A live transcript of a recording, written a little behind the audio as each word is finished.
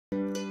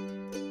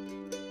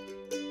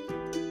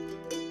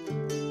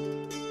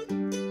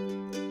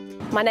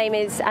My name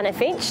is Anna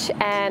Finch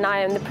and I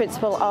am the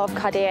Principal of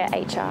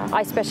Kardia.HR.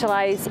 I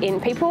specialise in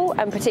people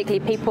and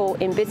particularly people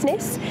in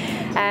business.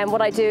 And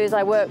what I do is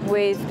I work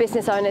with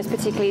business owners,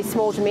 particularly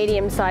small to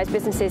medium-sized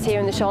businesses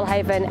here in the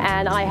Shoalhaven,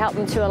 and I help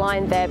them to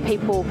align their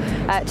people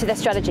to their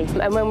strategy.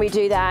 And when we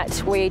do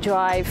that, we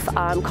drive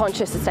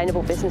conscious,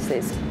 sustainable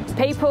businesses.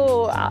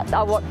 People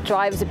are what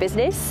drives a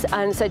business,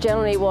 and so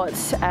generally what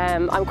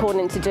I'm called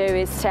in to do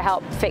is to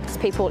help fix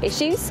people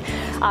issues.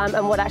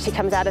 And what actually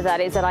comes out of that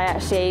is that I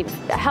actually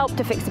help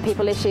to fix the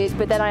people issues,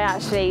 but then I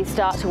actually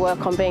start to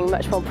work on being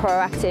much more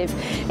proactive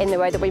in the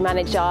way that we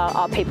manage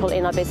our people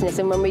in our business.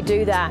 And when we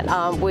do that,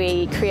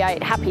 we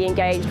create happy,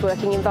 engaged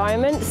working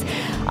environments,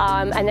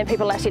 and then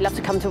people actually love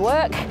to come to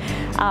work.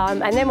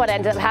 And then what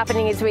ends up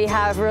happening is we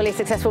have really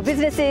successful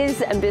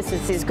businesses, and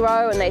businesses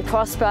grow and they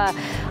prosper,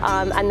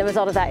 and the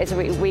result of that is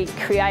we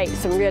create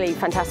some really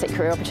fantastic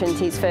career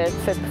opportunities for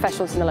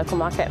professionals in the local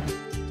market.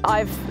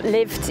 I've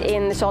lived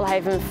in the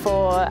Shoalhaven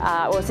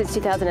since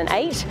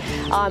 2008,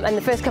 and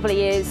the first couple of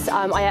years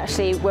I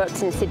actually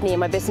worked in Sydney, and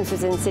my business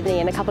was in Sydney,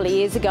 and a couple of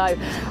years ago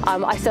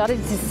I started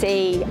to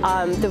see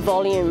the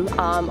volume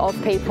of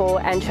people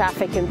and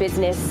traffic and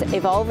business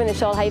evolve in the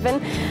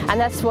Shoalhaven, and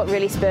that's what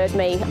really spurred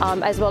me,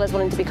 as well as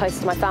wanting to be close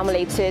to my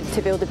family,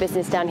 to build a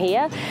business down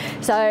here.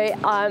 So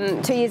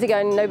 2 years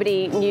ago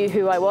nobody knew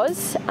who I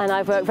was, and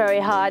I've worked very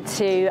hard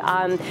to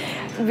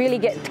really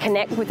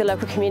connect with the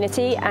local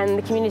community, and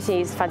the community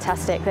is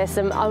fantastic. There's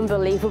some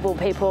unbelievable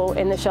people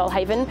in the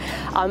Shoalhaven,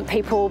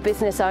 people,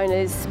 business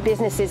owners,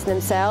 businesses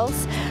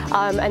themselves,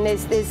 and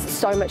there's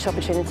so much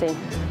opportunity.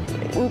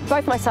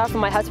 Both myself and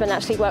my husband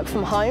actually work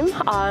from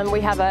home.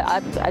 We have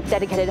a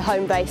dedicated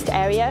home-based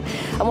area,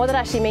 and what that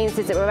actually means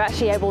is that we're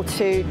actually able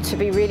to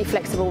be really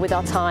flexible with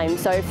our time.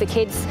 So if the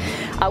kids,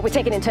 we're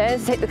taking in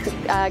turns to take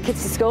the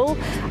kids to school,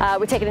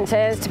 we're taking in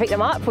turns to pick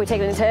them up, we're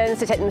taking in turns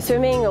to take them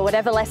swimming or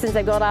whatever lessons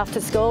they've got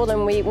after school,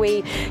 and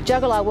we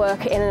juggle our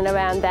work in and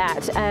around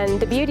that. And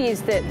the beauty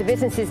is that the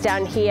businesses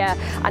down here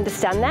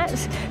understand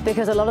that,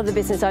 because a lot of the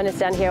business owners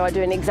down here are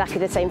doing exactly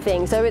the same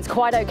thing. So it's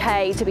quite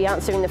okay to be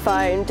answering the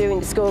phone, doing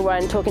the school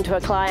run, talking to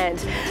a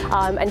client,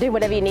 and doing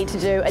whatever you need to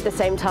do at the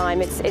same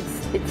time.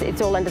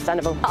 It's all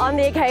understandable. On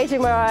the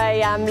occasion where I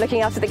am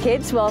looking after the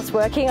kids whilst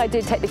working, I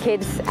do take the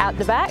kids out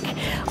the back.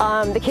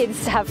 The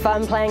kids have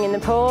fun playing in the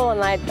pool,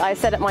 and I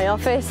set up my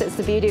office. It's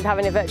the beauty of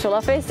having a virtual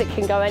office. It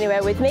can go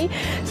anywhere with me.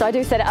 So I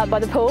do set it up by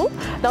the pool,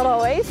 not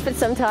always, but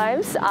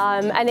sometimes.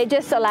 And it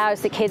just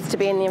allows the kids to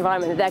be in the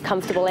environment that they're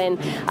comfortable in,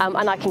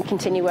 and I can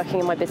continue working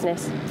in my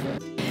business.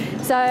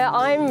 So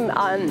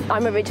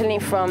I'm originally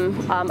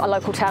from a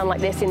local town like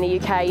this in the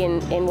UK,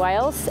 in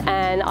Wales,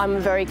 and I'm a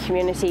very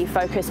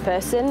community-focused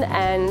person,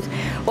 and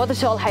what the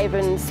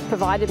Shoalhaven's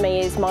provided me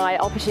is my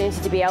opportunity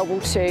to be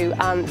able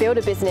to build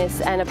a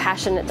business and a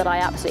passion that I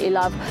absolutely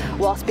love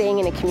whilst being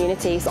in a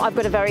community. So I've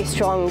got a very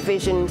strong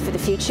vision for the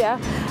future,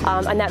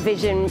 and that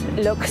vision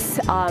looks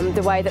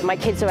the way that my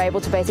kids are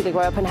able to basically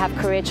grow up and have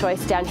career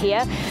choice down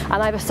here, and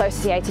I've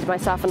associated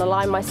myself and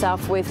aligned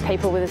myself with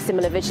people with a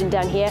similar vision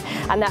down here,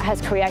 and that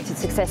has created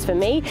success for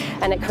me,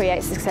 and it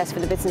creates success for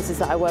the businesses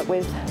that I work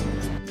with.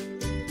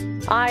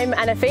 I'm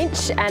Anna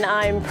Finch, and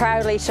I'm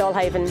proudly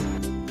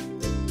Shoalhaven.